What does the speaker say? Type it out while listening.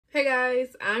Hey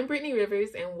guys, I'm Brittany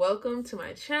Rivers and welcome to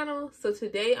my channel. So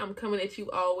today I'm coming at you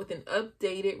all with an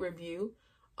updated review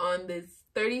on this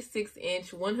 36-inch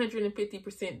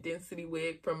 150% density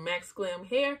wig from MAXGLAM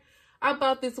hair. I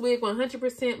bought this wig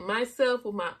 100% myself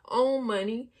with my own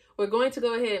money. We're going to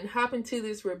go ahead and hop into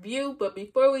this review, but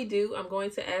before we do, I'm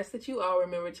going to ask that you all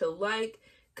remember to like,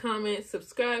 comment,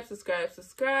 subscribe.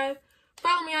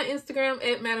 Follow me on Instagram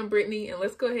at Madam Brittany, and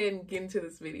let's go ahead and get into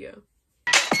this video.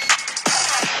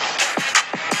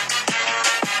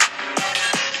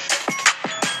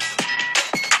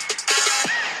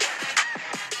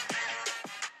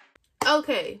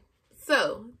 Okay,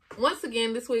 so once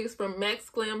again, this wig is from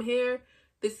MAXGLAM hair.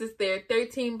 This is their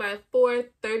 13x4,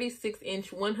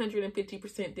 36-inch,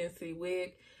 150% density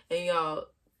wig. And y'all,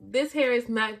 this hair is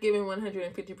not giving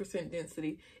 150%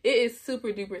 density. It is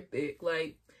super duper thick.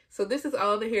 Like, so this is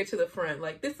all the hair to the front.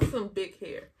 Like, this is some big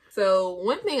hair. So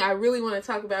one thing I really want to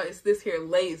talk about is this hair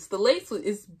lace. The lace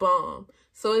is bomb.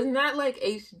 So it's not like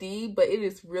HD, but it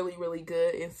is really, really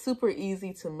good and super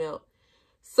easy to melt.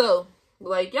 So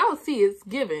like y'all see, it's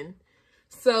given.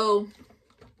 So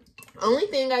only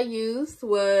thing I used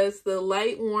was the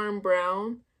light warm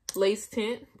brown lace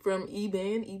tint from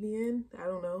EBN, I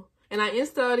don't know. And I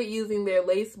installed it using their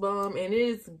lace balm, and it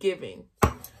is giving.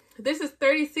 This is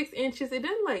 36 inches. It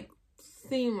doesn't like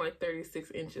seem like 36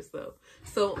 inches though.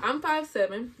 So I'm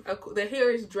 5'7". The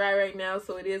hair is dry right now,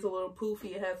 so it is a little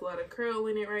poofy. It has a lot of curl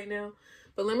in it right now.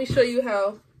 But let me show you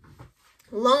how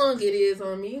long it is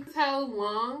on me. This is how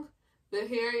long the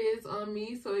hair is on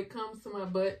me, so it comes to my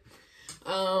butt.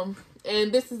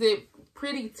 And this is it,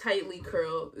 pretty tightly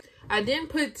curled. I didn't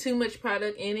put too much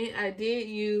product in it. I did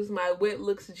use my Wet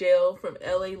Looks gel from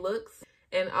LA Looks,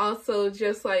 and also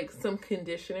just like some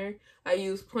conditioner. I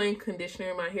use plain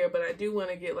conditioner in my hair, but I do want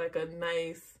to get like a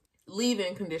nice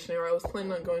leave-in conditioner. I was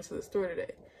planning on going to the store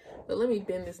today. But let me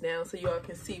bend this down so you all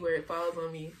can see where it falls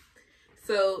on me.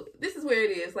 So this is where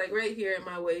it is, like right here at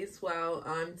my waist while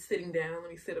I'm sitting down. Let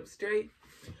me sit up straight.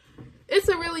 It's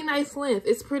a really nice length.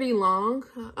 It's pretty long.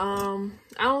 I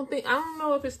don't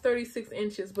know if it's 36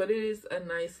 inches, but it is a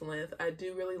nice length. I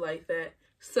do really like that.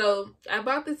 So I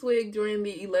bought this wig during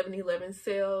the 11/11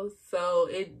 sale, so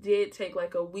it did take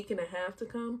like a week and a half to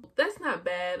come. That's not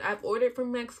bad. I've ordered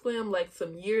from MAXGLAM like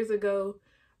some years ago.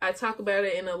 I talk about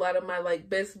it in a lot of my like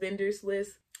best vendors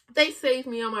list. They saved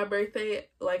me on my birthday.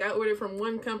 Like, I ordered from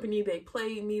one company, they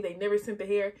played me, they never sent the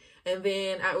hair. And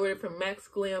then I ordered from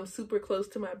MAXGLAM super close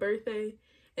to my birthday.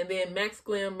 And then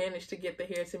MAXGLAM managed to get the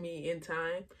hair to me in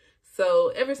time.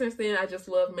 So ever since then, I just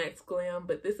love MAXGLAM.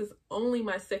 But this is only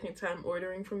my second time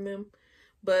ordering from them.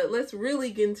 But let's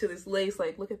really get into this lace.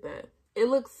 Like, look at that. It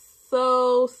looks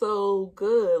so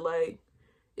good. Like,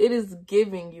 it is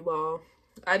giving, you all.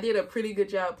 I did a pretty good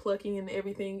job plucking and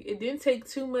everything. It didn't take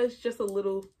too much, just a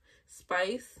little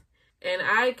spice. And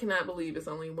I cannot believe it's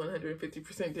only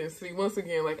 150% density. Once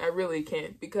again, like, I really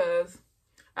can't, because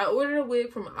I ordered a wig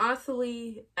from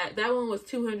Osily. That one was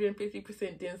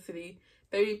 250% density,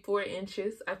 34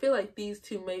 inches. I feel like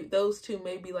those two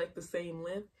may be like the same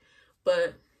length,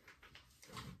 but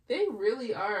they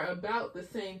really are about the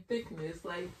same thickness.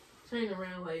 Like, turn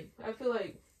around, like, I feel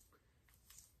like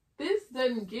this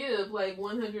doesn't give like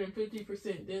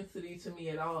 150% density to me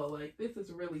at all. Like, this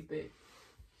is really thick.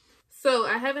 So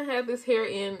I haven't had this hair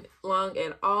in long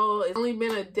at all. It's only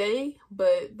been a day,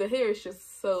 but the hair is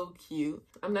just so cute.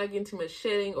 I'm not getting too much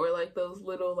shedding or like those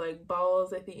little like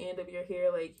balls at the end of your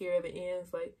hair, like here at the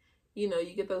ends. Like, you know,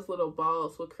 you get those little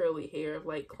balls with curly hair,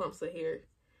 like clumps of hair.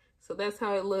 So that's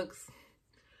how it looks.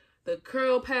 The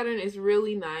curl pattern is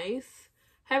really nice.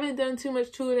 Haven't done too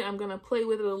much to it. I'm gonna play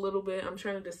with it a little bit. I'm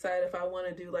trying to decide if I want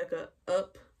to do like a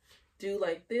do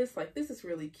like this. Like, this is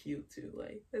really cute too.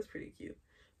 Like, that's pretty cute.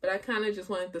 But I kind of just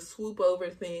wanted the swoop over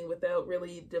thing without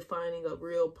really defining a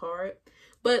real part.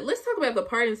 But let's talk about the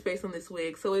parting space on this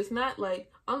wig. So it's not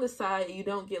like on the side, you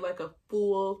don't get like a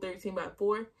full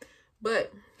 13x4.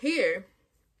 But here,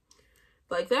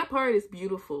 like, that part is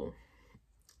beautiful.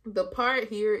 The part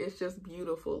here is just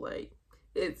beautiful. Like,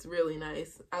 it's really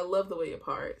nice. I love the way it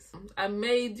parts. I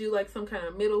may do like some kind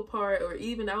of middle part, or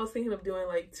even I was thinking of doing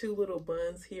like two little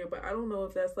buns here, but I don't know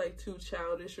if that's like too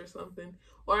childish or something.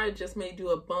 Or I just may do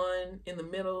a bun in the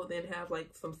middle, then have like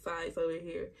some sides over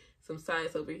here, some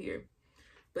sides over here.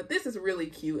 But this is really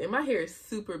cute, and my hair is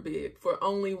super big for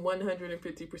only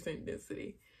 150%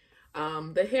 density.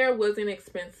 The hair wasn't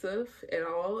expensive at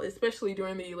all, especially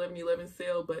during the 11/11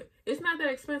 sale, but it's not that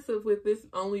expensive with this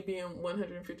only being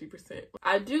 150%.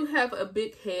 I do have a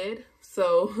big head,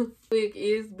 so wig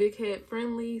is big head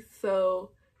friendly.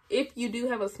 So if you do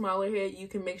have a smaller head, you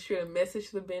can make sure to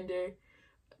message the vendor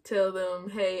tell them,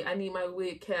 hey, I need my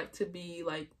wig cap to be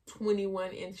like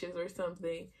 21 inches or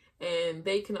something, and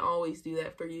they can always do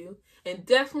that for you. And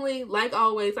definitely, like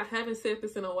always, I haven't said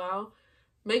this in a while,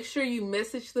 make sure you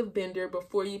message the vendor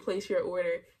before you place your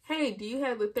order. Hey, do you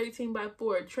have the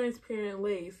 13x4 transparent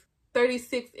lace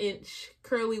 36-inch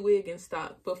curly wig in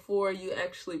stock before you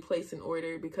actually place an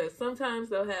order? Because sometimes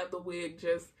they'll have the wig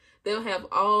they'll have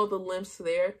all the lengths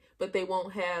there, but they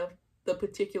won't have the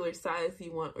particular size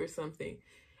you want or something.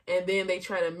 And then they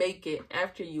try to make it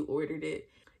after you ordered it.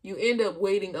 You end up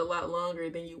waiting a lot longer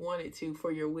than you wanted to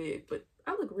for your wig, but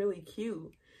I look really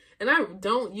cute. And I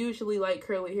don't usually like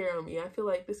curly hair on me. I feel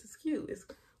like this is cute. It's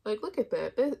like, look at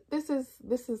that. This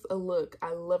is a look.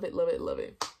 I love it, love it, love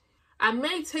it. I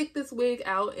may take this wig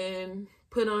out and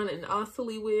put on an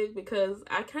Oscilly wig because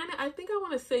I think I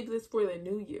want to save this for the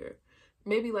new year.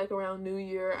 Maybe like around New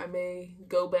Year, I may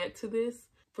go back to this.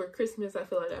 For Christmas, I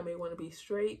feel like I may want to be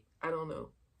straight. I don't know.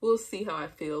 We'll see how I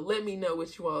feel. Let me know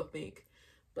what you all think.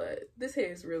 But this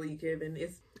hair is really giving.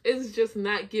 It's just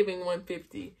not giving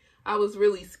 150. I was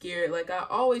really scared. Like, I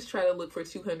always try to look for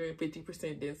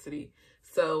 250% density.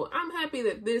 So I'm happy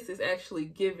that this is actually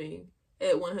giving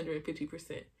at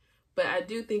 150%. But I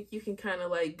do think you can kind of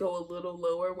like go a little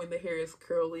lower when the hair is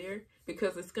curlier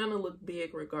because it's going to look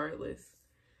big regardless.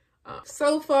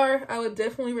 So far, I would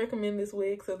definitely recommend this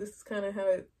wig. So this is kind of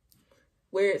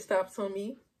where it stops on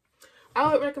me.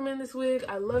 I would recommend this wig.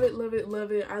 I love it, love it,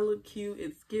 love it. I look cute.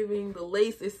 It's giving. The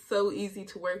lace is so easy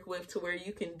to work with to where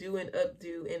you can do an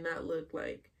updo and not look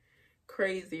like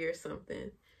crazy or something.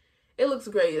 It looks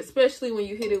great, especially when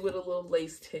you hit it with a little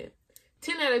lace tint.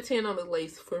 10 out of 10 on the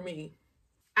lace for me.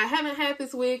 I haven't had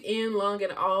this wig in long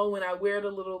at all. When I wear it a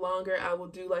little longer, I will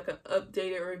do like an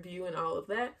updated review and all of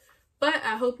that. But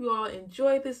I hope you all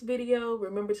enjoyed this video.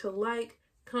 Remember to like,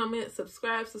 comment,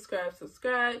 subscribe.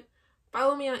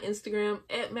 Follow me on Instagram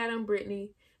at Madam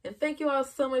Brittany. And thank you all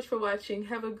so much for watching.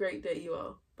 Have a great day, you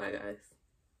all. Bye, guys.